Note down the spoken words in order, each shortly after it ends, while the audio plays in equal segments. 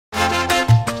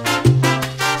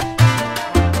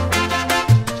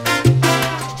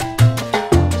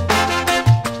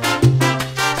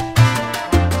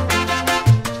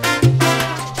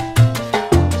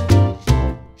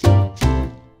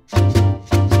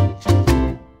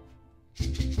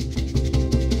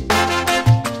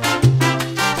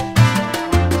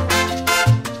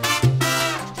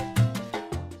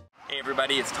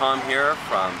everybody, it's Tom here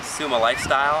from Suma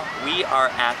Lifestyle. We are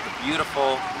at the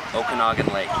beautiful Okanagan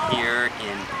Lake here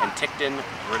in Penticton,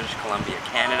 British Columbia,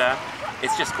 Canada.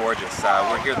 It's just gorgeous.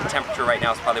 We're here, the temperature right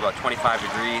now is probably about 25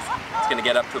 degrees. It's going to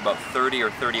get up to about 30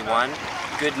 or 31.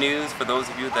 Good news for those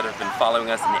of you that have been following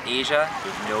us in Asia,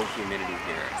 there's no humidity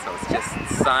here. So it's just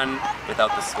sun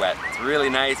without the sweat. It's really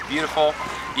nice, beautiful.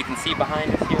 You can see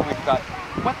behind us here we've got,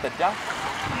 what the duck?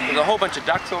 There's a whole bunch of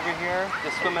ducks over here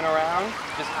just swimming around,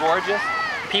 just gorgeous.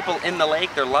 People in the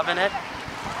lake, they're loving it.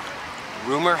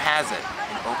 Rumor has it,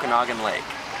 in Okanagan Lake,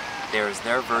 there's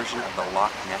their version of the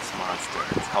Loch Ness Monster.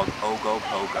 It's called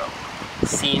Ogopogo.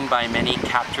 Seen by many,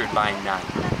 captured by none.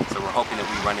 So we're hoping that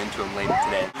we run into him later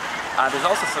today. There's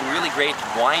also some really great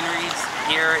wineries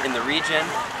here in the region.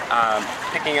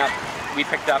 We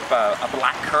picked up a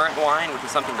black currant wine, which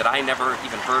is something that I never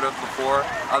even heard of before,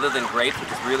 other than grapes,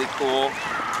 which is really cool.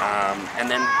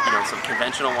 And then, some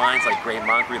conventional wines like Grey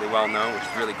Monk, really well known, which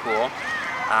is really cool.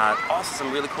 Also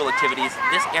some really cool activities.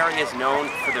 This area is known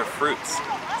for their fruits.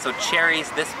 So cherries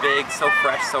this big, so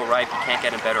fresh, so ripe, you can't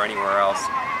get them better anywhere else.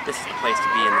 This is the place to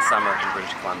be in the summer in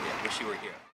British Columbia. Wish you were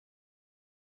here.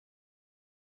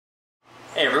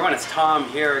 Hey everyone, it's Tom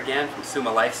here again from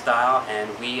Suma Lifestyle, and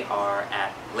we are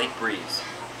at Lake Breeze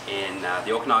in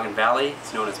the Okanagan Valley.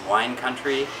 It's known as wine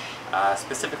country.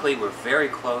 Specifically, we're very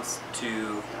close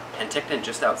to Penticton,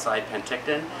 just outside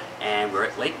Penticton, and we're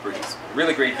at Lake Breeze.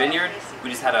 Really great vineyard. We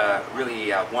just had a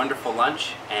really wonderful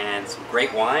lunch and some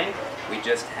great wine. We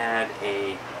just had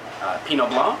a Pinot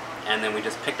Blanc, and then we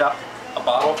just picked up a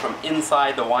bottle from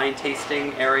inside the wine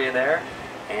tasting area there,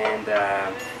 and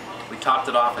we topped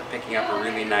it off with picking up a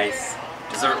really nice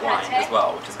dessert wine as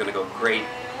well, which is going to go great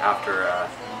after a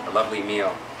lovely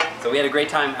meal. So we had a great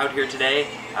time out here today.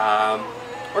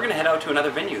 We're going to head out to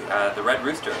another venue, the Red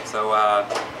Rooster. So why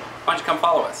don't you come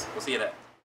follow us? We'll see you there.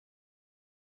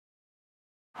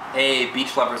 Hey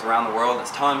beach lovers around the world,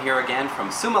 it's Tom here again from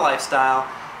Suma Lifestyle,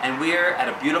 and we're at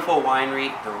a beautiful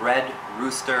winery, the Red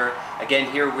Rooster.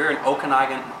 Again, here we're in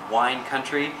Okanagan wine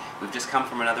country. We've just come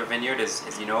from another vineyard,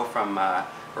 as you know from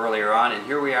earlier on, and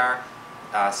here we are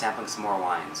sampling some more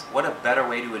wines. What a better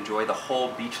way to enjoy the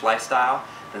whole beach lifestyle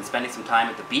than spending some time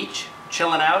at the beach,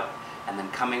 chilling out, and then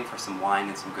coming for some wine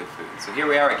and some good food. So here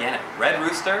we are again at Red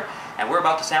Rooster, and we're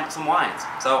about to sample some wines.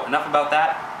 So enough about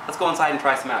that, let's go inside and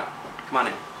try some out. Come on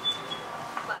in.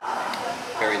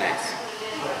 Very nice.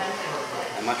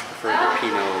 I much prefer the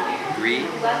Pinot Gris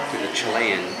to the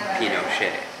Chilean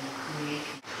Pinochet.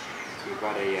 So we've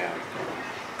got a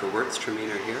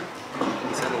Gewürztraminer here.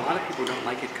 He said a lot of people don't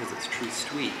like it because it's too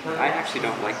sweet. I actually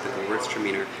don't like the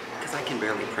Gewürztraminer because I can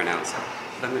barely pronounce it.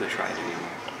 But I'm going to try it anyway.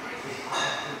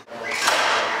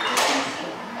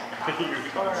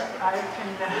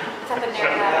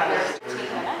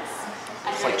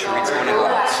 It's like chorizo in a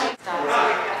glass.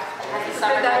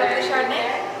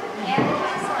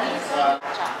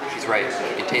 She's right.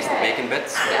 You can taste the bacon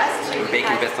bits.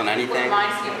 Bacon bits on anything.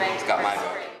 It's got my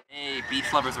vote. Hey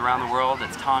beach lovers around the world,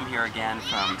 it's Tom here again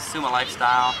from Suma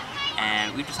Lifestyle,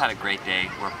 and we've just had a great day.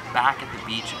 We're back at the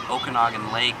beach,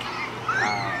 Okanagan Lake,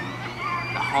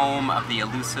 the home of the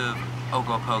elusive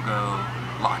Ogopogo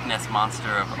Loch Ness Monster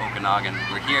of Okanagan.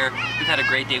 We're here, we've had a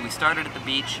great day. We started at the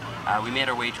beach, we made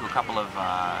our way to a couple of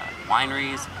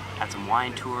wineries, had some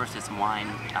wine tours, did some wine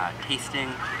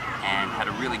tasting, and had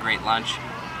a really great lunch.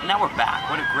 And now we're back.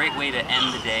 What a great way to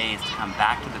end the day is to come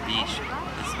back to the beach.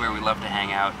 This is where we love to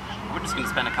hang out. We're just going to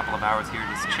spend a couple of hours here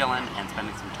just chilling and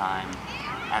spending some time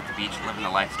at the beach, living the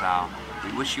lifestyle.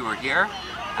 We wish you were here.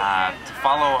 To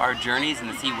follow our journeys and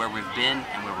to see where we've been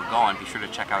and where we're going, be sure to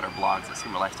check out our blogs at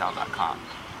sumalifestyle.com.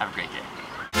 Have a great day.